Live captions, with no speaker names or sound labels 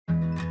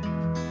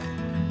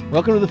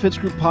Welcome to the Fitz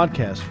Group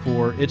podcast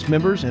for its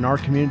members and our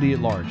community at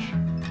large.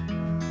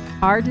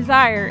 Our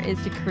desire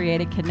is to create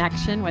a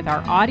connection with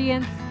our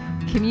audience,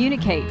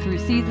 communicate through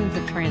seasons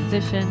of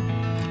transition,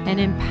 and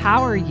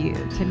empower you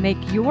to make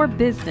your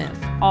business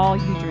all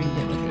you dreamed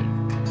it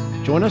would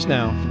be. Join us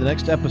now for the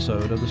next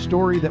episode of the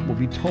story that will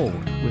be told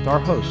with our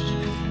hosts,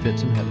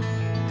 Fitz and Heather.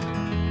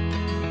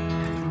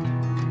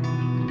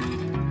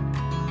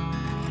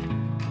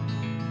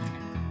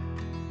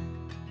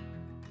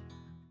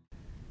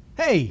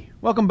 Hey,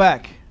 welcome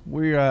back.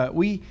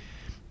 We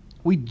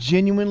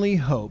genuinely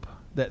hope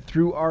that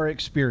through our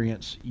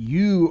experience,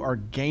 you are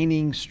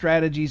gaining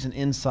strategies and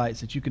insights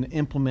that you can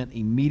implement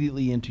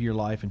immediately into your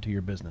life, into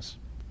your business.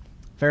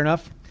 Fair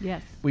enough?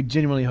 Yes. We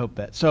genuinely hope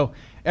that. So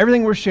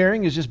everything we're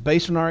sharing is just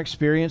based on our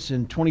experience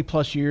in 20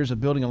 plus years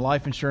of building a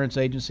life insurance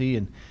agency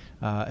and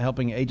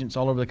helping agents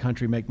all over the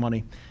country make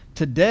money.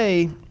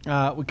 Today,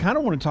 we kind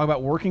of want to talk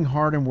about working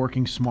hard and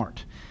working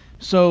smart.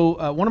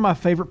 So one of my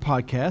favorite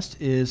podcasts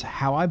is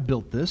How I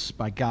Built This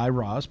by Guy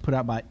Raz, put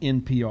out by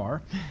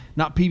NPR.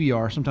 Not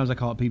PBR. Sometimes I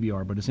call it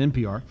PBR, but it's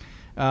NPR.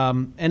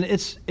 And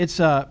it's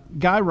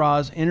Guy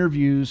Raz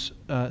interviews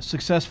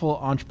successful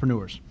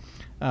entrepreneurs.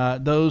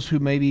 Those who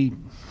maybe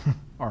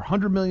are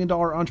 $100 million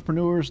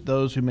entrepreneurs,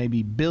 those who may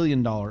be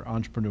billion-dollar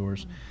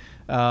entrepreneurs.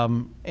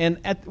 And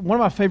at one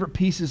of my favorite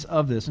pieces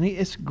of this, and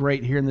it's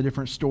great hearing the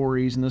different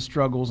stories and the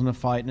struggles and the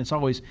fight, and it's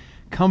always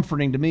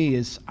comforting to me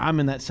as I'm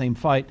in that same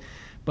fight.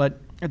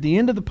 But at the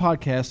end of the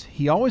podcast,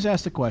 he always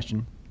asks the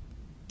question,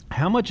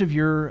 how much of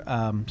your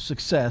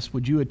success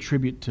would you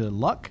attribute to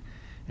luck,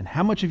 and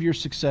how much of your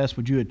success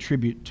would you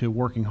attribute to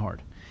working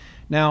hard?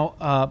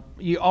 Now,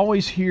 you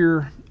always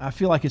hear, I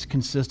feel like it's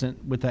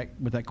consistent with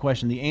that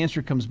question. The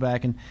answer comes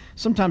back, and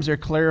sometimes they're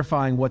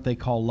clarifying what they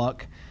call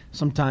luck.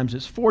 Sometimes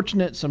it's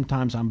fortunate.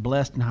 Sometimes I'm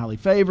blessed and highly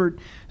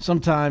favored.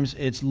 Sometimes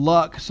it's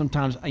luck.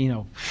 Sometimes, I don't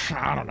know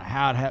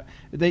how it happened.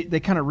 They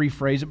kind of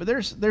rephrase it, but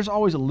there's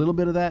always a little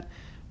bit of that.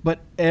 But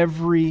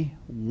every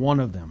one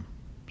of them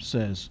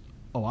says,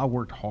 oh, I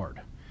worked hard.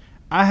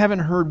 I haven't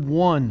heard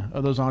one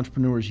of those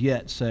entrepreneurs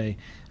yet say,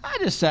 I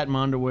just sat in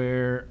my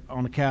underwear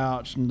on the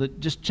couch and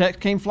just checks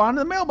came flying to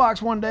the mailbox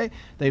one day.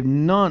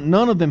 None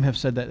of them have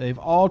said that. They've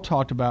all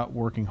talked about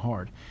working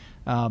hard.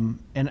 When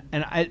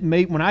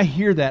I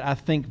hear that, I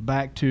think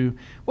back to,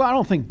 well, I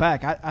don't think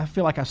back. I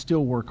feel like I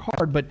still work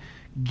hard, but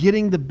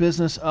getting the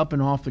business up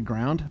and off the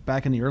ground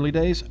back in the early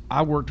days,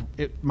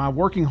 my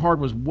working hard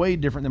was way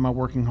different than my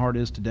working hard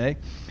is today.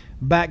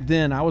 Back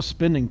then, I was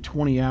spending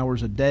 20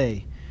 hours a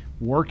day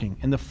working,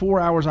 and the 4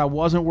 hours I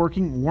wasn't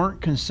working weren't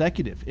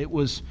consecutive. It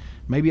was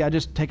maybe I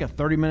just take a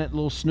 30-minute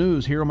little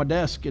snooze here on my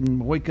desk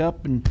and wake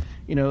up and,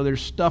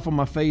 there's stuff on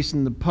my face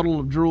and the puddle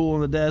of drool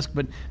on the desk,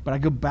 but I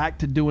go back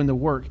to doing the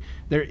work.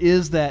 There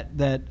is that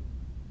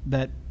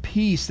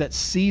piece, that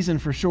season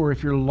for sure,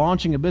 if you're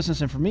launching a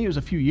business, and for me it was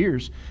a few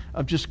years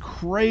of just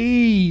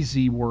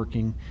crazy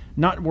working,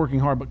 not working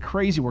hard, but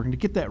crazy working to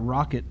get that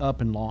rocket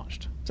up and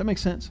launched. Does that make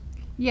sense?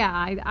 Yeah,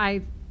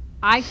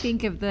 I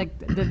think of the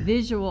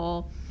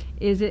visual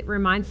is it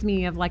reminds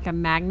me of like a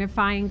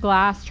magnifying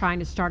glass trying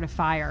to start a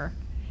fire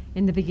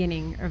in the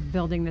beginning of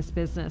building this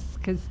business,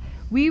 because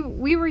we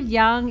were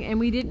young and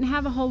we didn't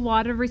have a whole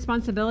lot of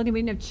responsibility. We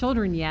didn't have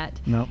children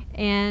yet. No.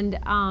 And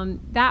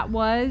that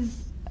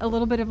was a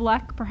little bit of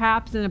luck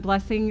perhaps and a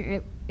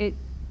blessing.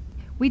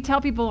 We tell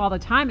people all the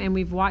time, and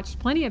we've watched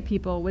plenty of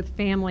people with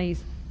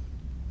families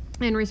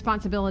and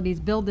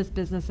responsibilities build this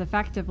business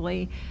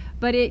effectively,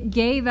 but it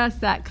gave us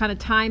that kind of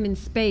time and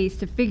space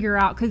to figure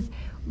out, because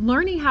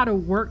learning how to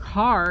work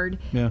hard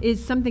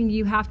is something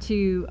you have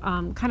to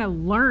kind of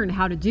learn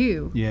how to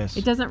do. Yes.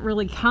 It doesn't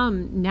really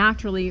come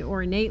naturally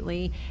or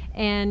innately,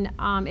 and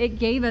it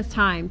gave us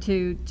time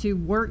to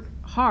work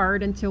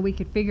hard until we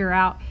could figure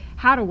out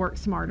how to work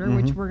smarter,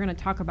 which we're going to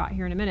talk about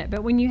here in a minute.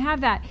 But when you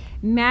have that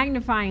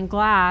magnifying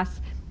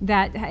glass,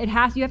 that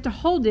you have to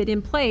hold it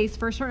in place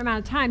for a certain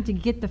amount of time to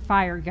get the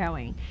fire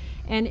going.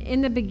 And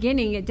in the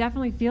beginning, it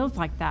definitely feels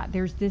like that.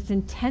 There's this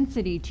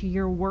intensity to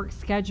your work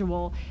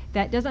schedule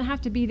that doesn't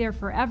have to be there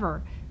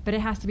forever, but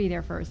it has to be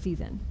there for a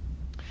season.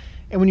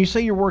 And when you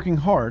say you're working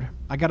hard,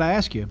 I got to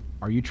ask you,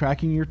 are you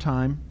tracking your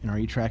time and are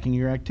you tracking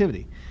your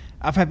activity?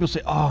 I've had people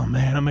say, oh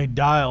man, I made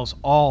dials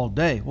all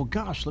day. Well,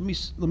 gosh, let me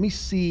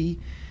see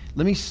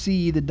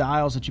the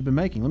dials that you've been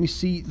making. Let me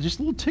see just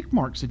little tick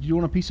marks that you do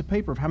on a piece of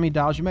paper of how many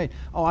dials you made.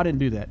 Oh, I didn't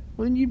do that.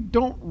 Well, then you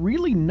don't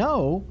really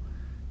know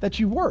that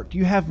you worked.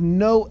 You have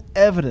no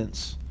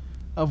evidence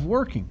of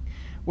working.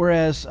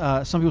 Whereas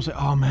some people say,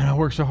 oh man, I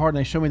worked so hard, and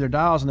they show me their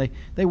dials, and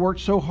they worked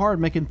so hard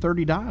making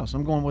 30 dials.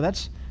 I'm going, well,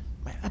 that's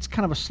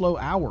kind of a slow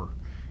hour.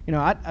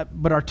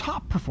 But our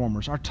top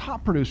performers, our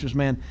top producers,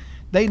 man,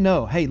 they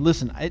know, hey,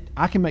 listen,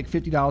 I can make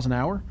 $50 an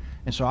hour,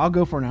 and so I'll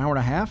go for an hour and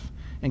a half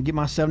and get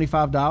my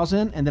 75 dials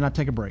in, and then I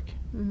take a break.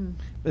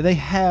 But they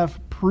have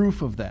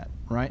proof of that,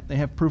 right? They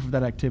have proof of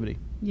that activity.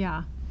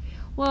 Yeah.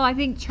 Well, I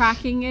think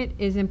tracking it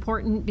is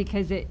important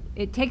because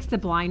it takes the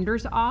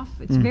blinders off.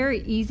 It's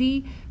very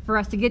easy for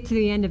us to get to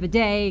the end of a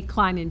day,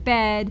 climb in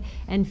bed,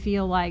 and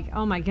feel like,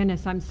 oh my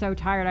goodness, I'm so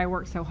tired, I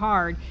worked so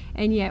hard.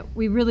 And yet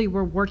we really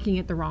were working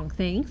at the wrong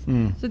things.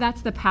 So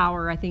that's the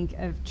power, I think,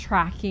 of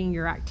tracking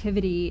your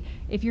activity.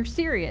 If you're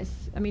serious,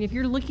 I mean, if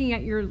you're looking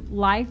at your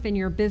life and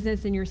your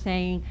business and you're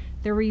saying,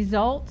 the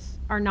results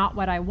are not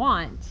what I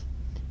want,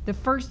 the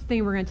first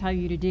thing we're going to tell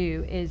you to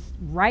do is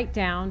write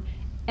down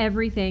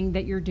everything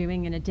that you're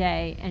doing in a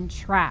day and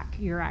track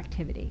your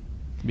activity.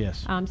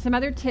 Yes. Some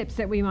other tips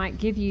that we might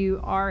give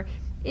you are,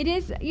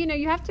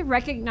 you have to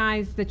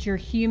recognize that you're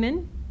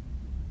human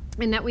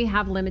and that we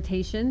have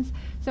limitations.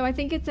 So I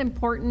think it's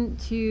important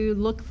to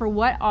look for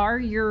what are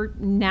your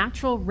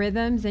natural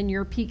rhythms and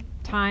your peak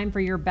time for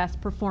your best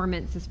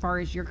performance as far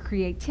as your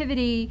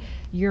creativity,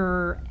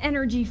 your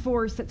energy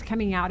force that's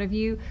coming out of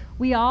you.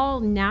 We all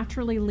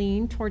naturally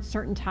lean towards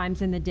certain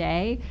times in the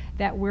day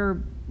that we're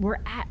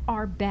at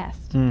our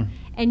best.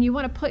 And you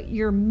want to put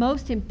your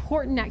most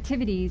important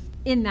activities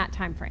in that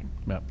time frame.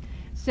 Yep.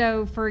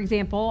 So, for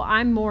example,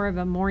 I'm more of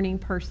a morning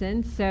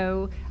person,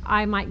 so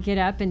I might get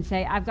up and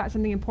say, I've got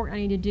something important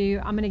I need to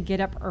do. I'm going to get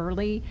up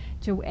early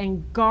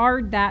and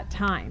guard that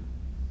time.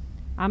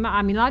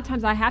 I mean, a lot of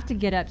times I have to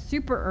get up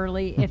super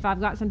early if I've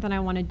got something I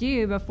want to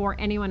do before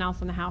anyone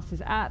else in the house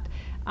is up,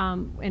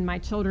 and my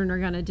children are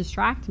going to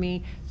distract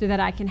me so that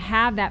I can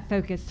have that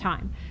focused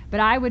time. But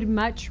I would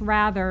much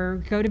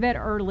rather go to bed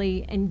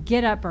early and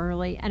get up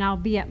early, and I'll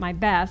be at my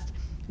best,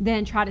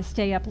 than try to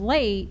stay up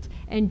late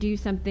and do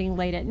something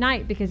late at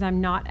night because I'm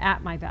not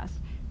at my best.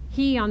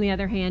 He, on the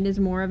other hand, is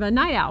more of a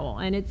night owl,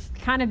 and it's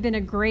kind of been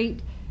a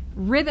great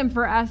rhythm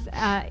for us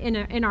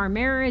in our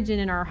marriage and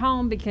in our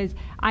home, because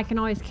I can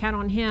always count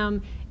on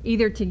him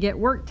either to get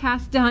work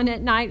tasks done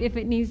at night if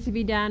it needs to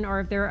be done, or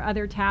if there are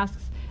other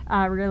tasks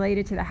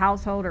related to the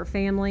household or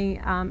family,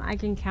 I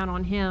can count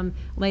on him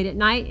late at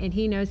night, and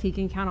he knows he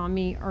can count on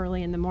me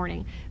early in the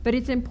morning. But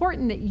it's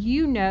important that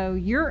you know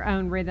your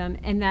own rhythm,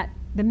 and that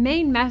the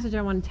main message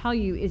I want to tell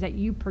you is that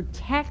you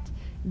protect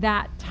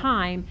that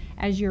time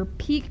as your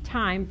peak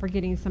time for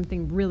getting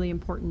something really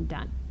important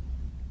done.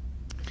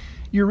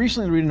 You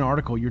recently read an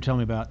article you were telling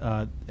me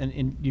about,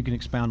 and you can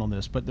expound on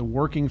this, but the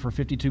working for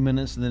 52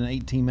 minutes and then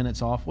 18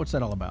 minutes off, what's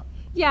that all about?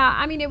 Yeah,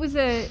 I mean, it was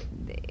a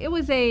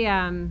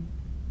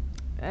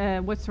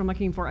what's what I'm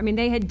looking for? I mean,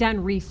 they had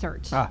done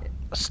research. A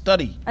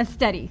study. A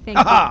study, thank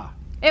you.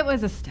 It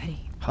was a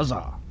study.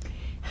 Huzzah.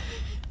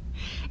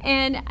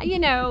 And,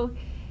 okay,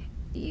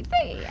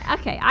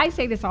 I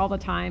say this all the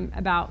time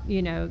about,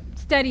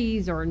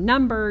 studies or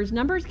numbers.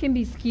 Numbers can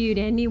be skewed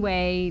any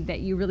way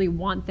that you really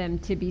want them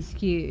to be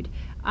skewed.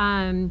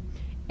 I'm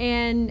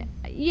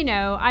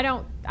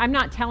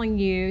not telling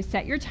you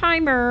set your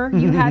timer,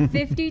 you have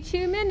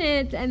 52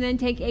 minutes and then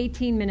take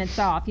 18 minutes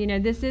off.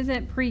 This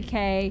isn't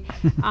pre-K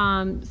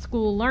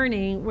school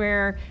learning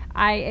where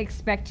I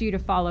expect you to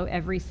follow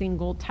every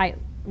single tight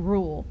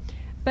rule.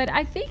 But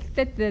I think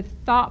that the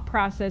thought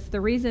process,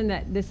 the reason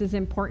that this is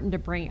important to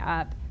bring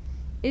up,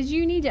 is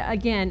you need to,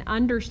 again,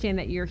 understand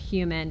that you're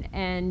human,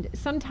 and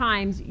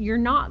sometimes you're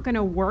not going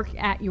to work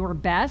at your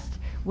best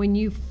when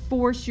you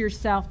force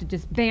yourself to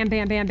just bam,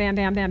 bam, bam, bam,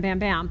 bam, bam, bam,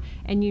 bam,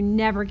 and you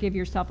never give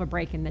yourself a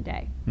break in the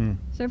day.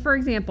 So for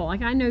example,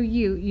 like I know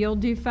you'll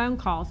do phone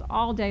calls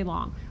all day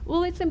long.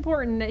 Well, it's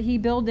important that he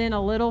build in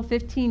a little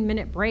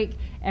 15-minute break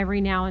every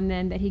now and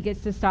then, that he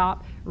gets to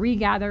stop,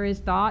 regather his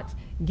thoughts,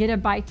 get a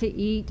bite to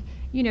eat,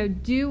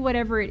 do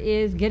whatever it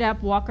is, get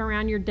up, walk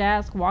around your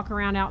desk, walk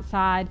around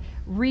outside,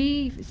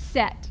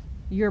 reset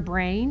your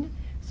brain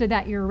so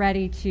that you're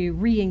ready to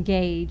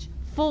re-engage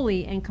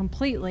fully and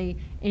completely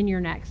in your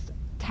next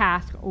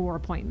task or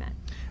appointment.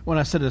 When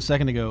I said it a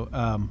second ago,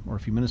 or a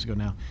few minutes ago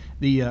now,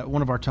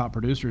 one of our top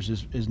producers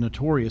is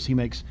notorious. He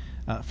makes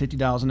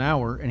 $50 an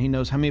hour, and he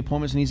knows how many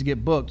appointments he needs to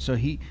get booked. So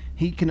he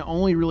can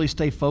only really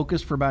stay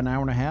focused for about an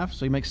hour and a half.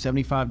 So he makes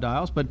 75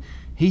 dials. But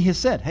he has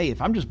said, hey,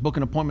 if I'm just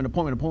booking appointment,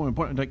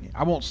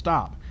 I won't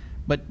stop.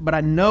 But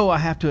I know I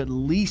have to at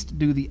least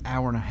do the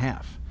hour and a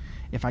half.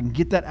 If I can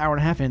get that hour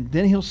and a half in,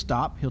 then he'll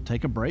stop. He'll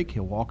take a break.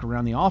 He'll walk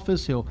around the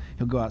office. He'll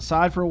go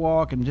outside for a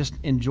walk and just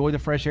enjoy the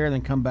fresh air, and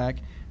then come back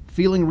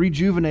feeling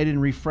rejuvenated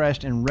and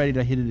refreshed and ready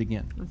to hit it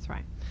again. That's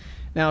right.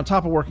 Now, on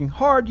top of working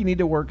hard, you need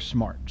to work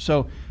smart.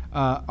 So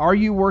are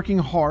you working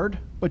hard,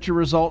 but your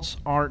results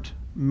aren't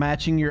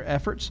matching your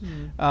efforts?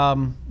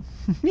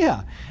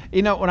 Yeah.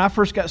 When I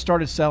first got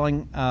started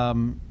selling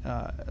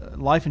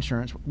life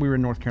insurance, we were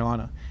in North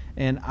Carolina,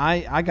 and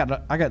I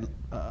got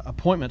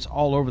appointments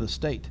all over the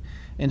state.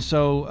 And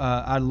so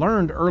I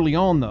learned early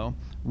on, though,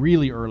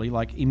 really early,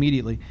 like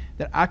immediately,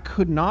 that I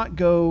could not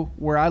go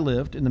where I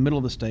lived in the middle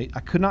of the state. I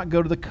could not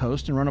go to the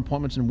coast and run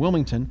appointments in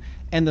Wilmington,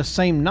 and the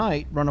same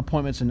night run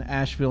appointments in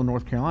Asheville,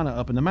 North Carolina,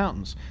 up in the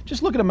mountains.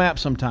 Just look at a map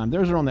sometime.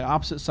 Those are on the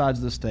opposite sides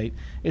of the state.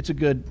 It's a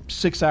good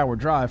 6-hour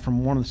drive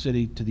from one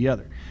city to the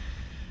other.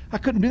 I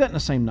couldn't do that in the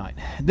same night.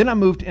 Then I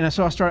moved, and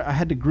so I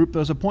had to group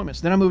those appointments.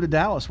 Then I moved to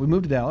Dallas. We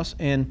moved to Dallas,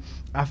 and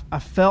I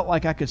felt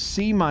like I could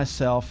see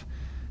myself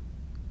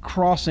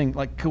crossing,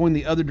 like going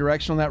the other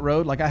direction on that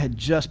road. Like I had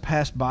just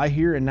passed by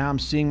here and now I'm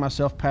seeing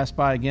myself pass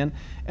by again.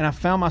 And I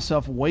found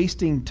myself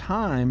wasting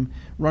time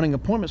running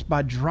appointments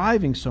by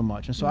driving so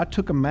much. And so I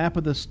took a map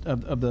of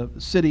the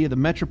city, of the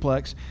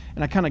Metroplex,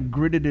 and I kind of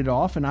gridded it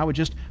off, and I would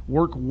just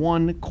work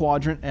one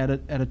quadrant at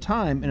a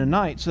time in a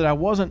night so that I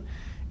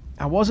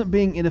wasn't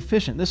being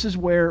inefficient. This is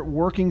where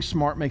working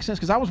smart makes sense,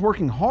 because I was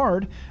working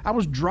hard. I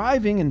was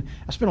driving, and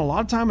I spent a lot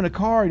of time in a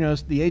car. You know,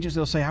 the agents,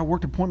 they'll say, I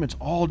worked appointments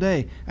all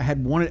day. I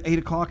had one at 8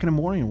 o'clock in the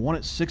morning and one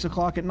at 6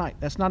 o'clock at night.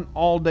 That's not an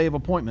all day of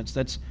appointments.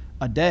 That's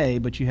a day,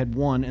 but you had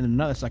one and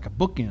another. It's like a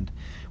bookend.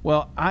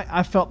 Well,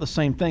 I felt the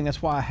same thing.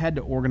 That's why I had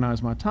to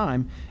organize my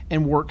time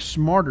and work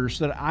smarter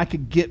so that I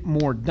could get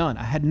more done.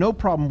 I had no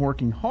problem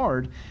working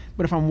hard,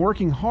 but if I'm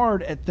working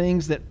hard at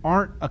things that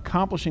aren't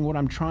accomplishing what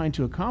I'm trying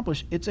to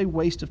accomplish, it's a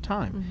waste of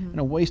time and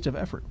a waste of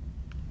effort.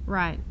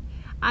 Right.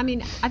 I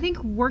mean, I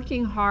think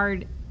working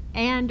hard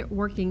and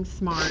working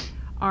smart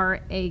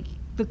are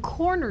the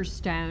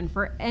cornerstone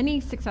for any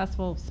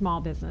successful small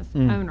business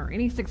owner,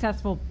 any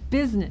successful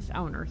business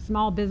owner,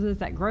 small business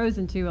that grows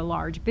into a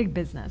large, big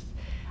business.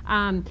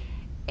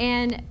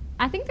 And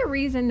I think the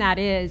reason that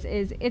is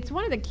it's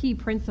one of the key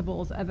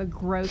principles of a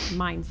growth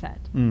mindset.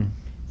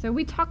 So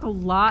we talk a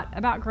lot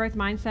about growth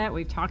mindset.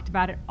 We've talked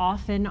about it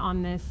often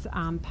on this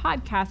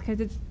podcast, because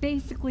it's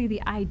basically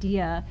the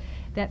idea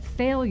that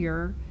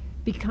failure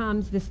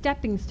becomes the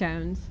stepping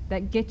stones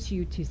that gets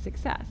you to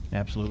success.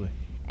 Absolutely.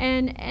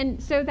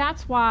 And so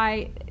that's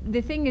why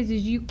the thing is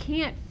you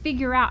can't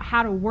figure out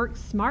how to work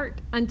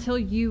smart until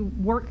you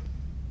work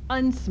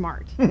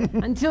unsmart,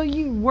 until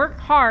you work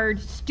hard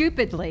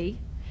stupidly,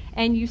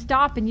 and you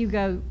stop and you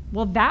go,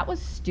 well, that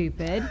was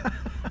stupid.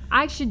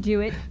 I should do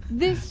it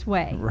this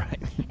way. Right.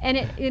 And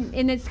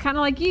it's kind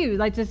of like you,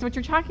 like just what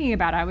you're talking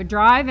about. I would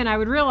drive and I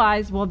would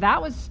realize, well, that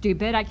was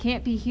stupid. I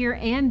can't be here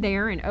and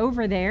there and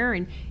over there.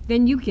 And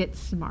then you get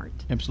smart.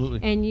 Absolutely.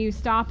 And you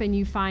stop and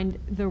you find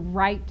the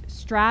right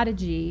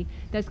strategy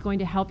that's going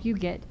to help you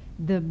get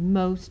the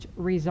most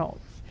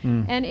results.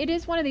 And it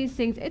is one of these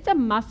things, it's a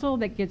muscle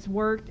that gets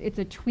worked. It's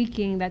a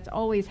tweaking that's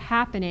always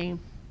happening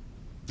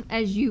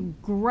as you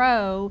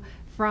grow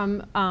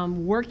from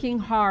working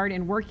hard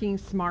and working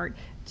smart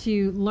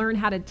to learn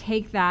how to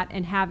take that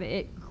and have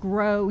it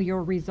grow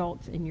your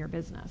results in your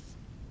business.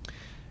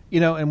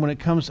 You know, and when it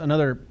comes,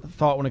 another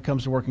thought when it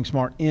comes to working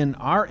smart in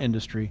our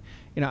industry,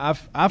 you know,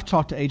 I've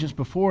talked to agents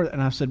before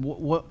and I've said,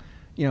 what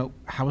you know,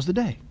 how was the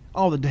day?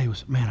 Oh, the day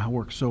was, man, I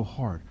worked so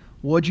hard.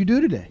 What'd you do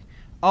today?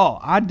 Oh,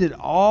 I did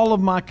all of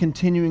my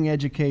continuing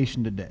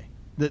education today.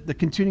 The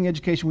continuing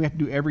education we have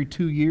to do every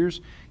 2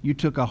 years, you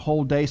took a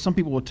whole day. Some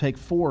people will take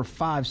 4 or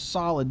 5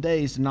 solid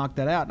days to knock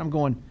that out. And I'm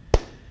going,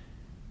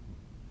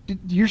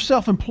 you're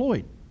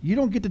self-employed. You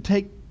don't get to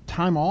take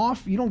time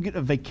off. You don't get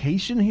a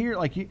vacation here.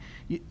 Like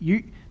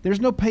you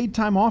there's no paid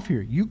time off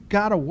here. You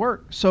got to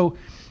work. So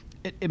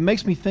it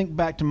makes me think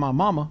back to my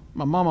mama.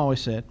 My mama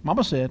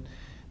said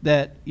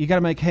that you got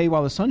to make hay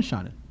while the sun's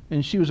shining.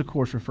 And she was, of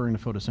course, referring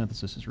to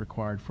photosynthesis is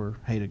required for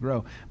hay to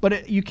grow.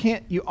 But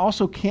you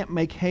also can't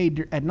make hay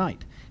at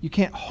night. You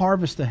can't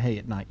harvest the hay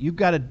at night. You've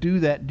got to do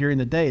that during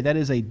the day. That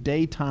is a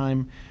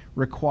daytime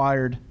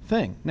required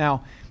thing.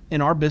 Now,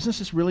 in our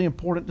business, it's really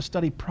important to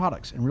study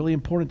products and really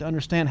important to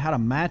understand how to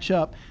match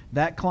up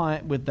that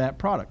client with that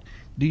product.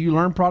 Do you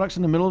learn products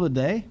in the middle of the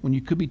day when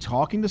you could be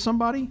talking to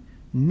somebody?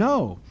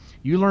 No.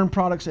 You learn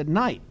products at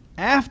night,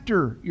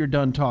 after you're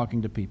done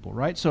talking to people,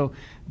 right? So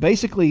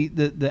basically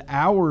the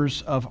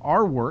hours of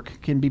our work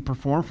can be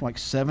performed from like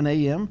 7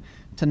 a.m.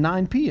 to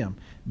 9 p.m.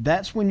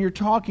 That's when you're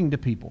talking to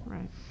people.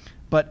 Right.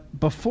 But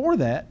before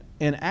that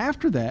and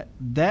after that,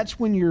 that's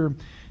when you're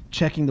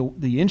checking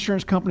the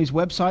insurance company's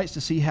websites to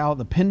see how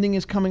the pending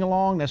is coming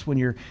along. That's when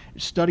you're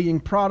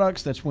studying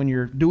products. That's when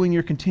you're doing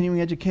your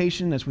continuing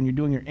education. That's when you're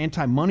doing your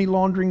anti-money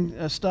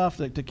laundering stuff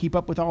to keep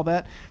up with all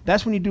that.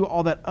 That's when you do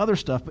all that other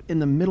stuff. But in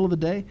the middle of the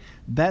day,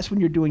 that's when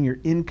you're doing your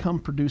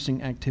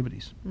income-producing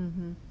activities.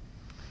 Mm-hmm.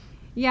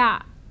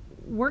 Yeah,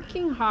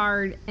 working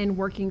hard and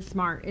working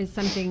smart is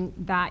something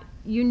that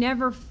you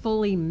never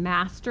fully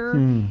master.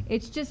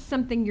 It's just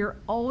something you're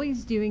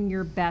always doing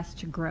your best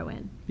to grow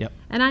in. Yep.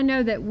 And I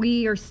know that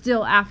we are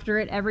still after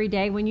it every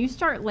day. When you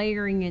start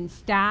layering in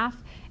staff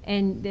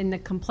and then the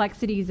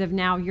complexities of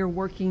now you're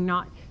working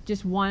not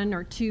just 1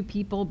 or 2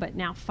 people, but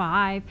now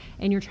 5,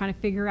 and you're trying to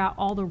figure out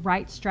all the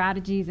right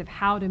strategies of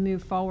how to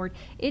move forward.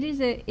 It is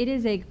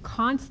a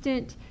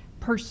constant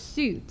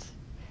pursuit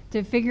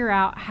to figure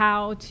out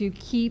how to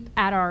keep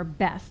at our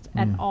best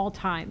at all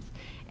times.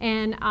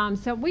 And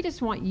so we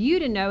just want you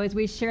to know, as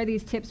we share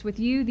these tips with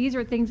you, these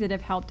are things that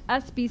have helped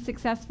us be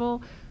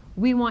successful.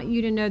 We want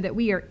you to know that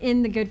we are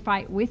in the good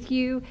fight with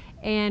you,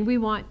 and we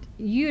want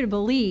you to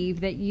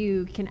believe that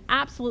you can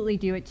absolutely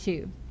do it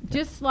too. Yep.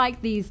 Just like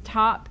these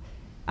top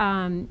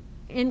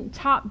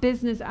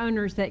business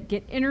owners that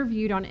get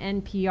interviewed on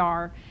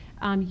NPR,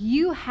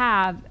 you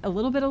have a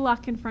little bit of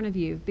luck in front of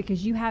you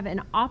because you have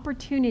an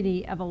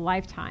opportunity of a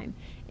lifetime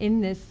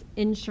in this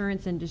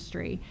insurance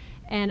industry.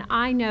 And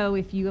I know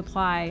if you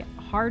apply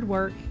hard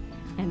work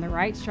and the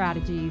right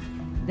strategies,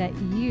 that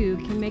you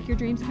can make your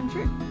dreams come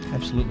true.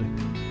 Absolutely.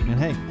 And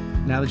hey,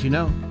 now that you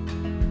know,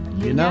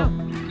 You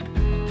know.